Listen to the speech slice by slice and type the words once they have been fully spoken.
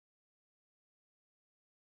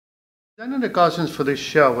Designing the costumes for this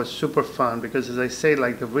show was super fun because, as I say,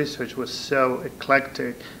 like the research was so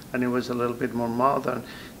eclectic and it was a little bit more modern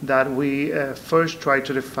that we first tried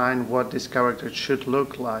to define what this character should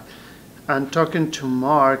look like. And talking to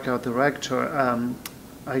Mark, our director,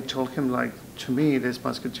 I told him, like, to me, these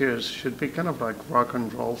Musketeers should be kind of like rock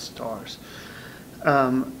and roll stars.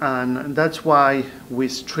 And that's why we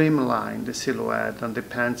streamlined the silhouette, and the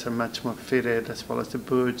pants are much more fitted, as well as the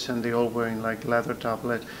boots, and they all wearing like leather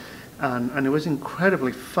doublet. And it was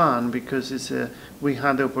incredibly fun because we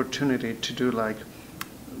had the opportunity to do like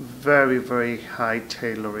very, very high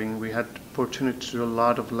tailoring. We had the opportunity to do a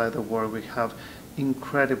lot of leather work. We have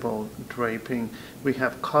incredible draping. We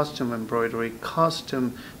have costume embroidery,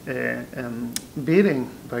 costume beading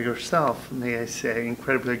by yourself, may I say,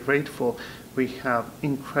 incredibly grateful. We have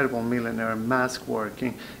incredible milliner mask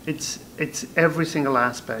working. It's every single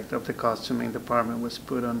aspect of the costuming department was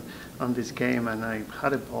put on this game, and I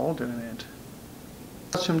had a ball doing it.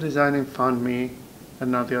 Costume designing found me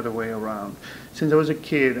and not the other way around. Since I was a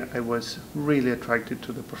kid, I was really attracted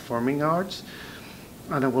to the performing arts,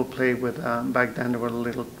 and I will play with, back then there were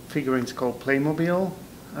little figurines called Playmobil,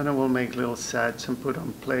 and I will make little sets and put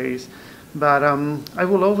on plays. But I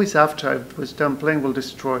will always, after I was done playing, will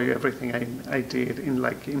destroy everything I did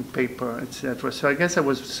in paper, etc. So I guess I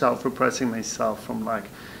was self-repressing myself from like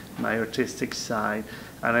my artistic side.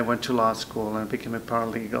 And I went to law school and became a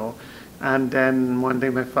paralegal. And then one day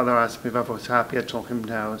my father asked me if I was happy. I told him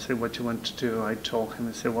no. I said, what do you want to do? I told him,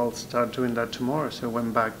 I said, well, start doing that tomorrow. So I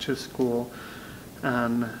went back to school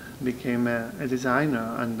and became a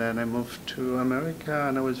designer, and then I moved to America,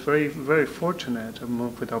 and I was very, very fortunate. I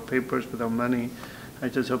moved without papers, without money. I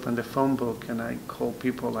just opened a phone book and I called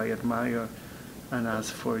people I admire and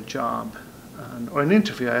asked for a job, or an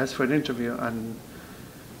interview. I asked for an interview, and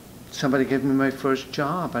somebody gave me my first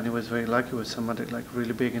job, and it was very lucky. It was somebody like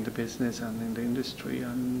really big in the business and in the industry,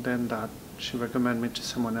 and then she recommended me to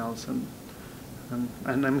someone else, and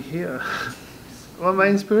I'm here. Well, my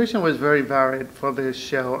inspiration was very varied for this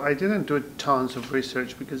show. I didn't do tons of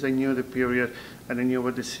research because I knew the period and I knew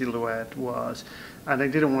what the silhouette was. And I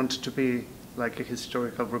didn't want it to be like a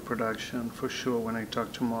historical reproduction, for sure, when I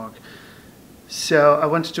talked to Mark. So I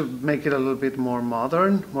wanted to make it a little bit more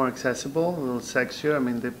modern, more accessible, a little sexier. I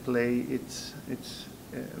mean, the play, it's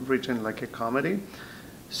written like a comedy.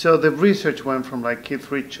 So the research went from like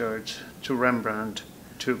Keith Richards to Rembrandt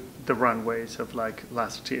to the runways of like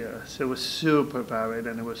last year. So it was super varied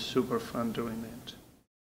and it was super fun doing it.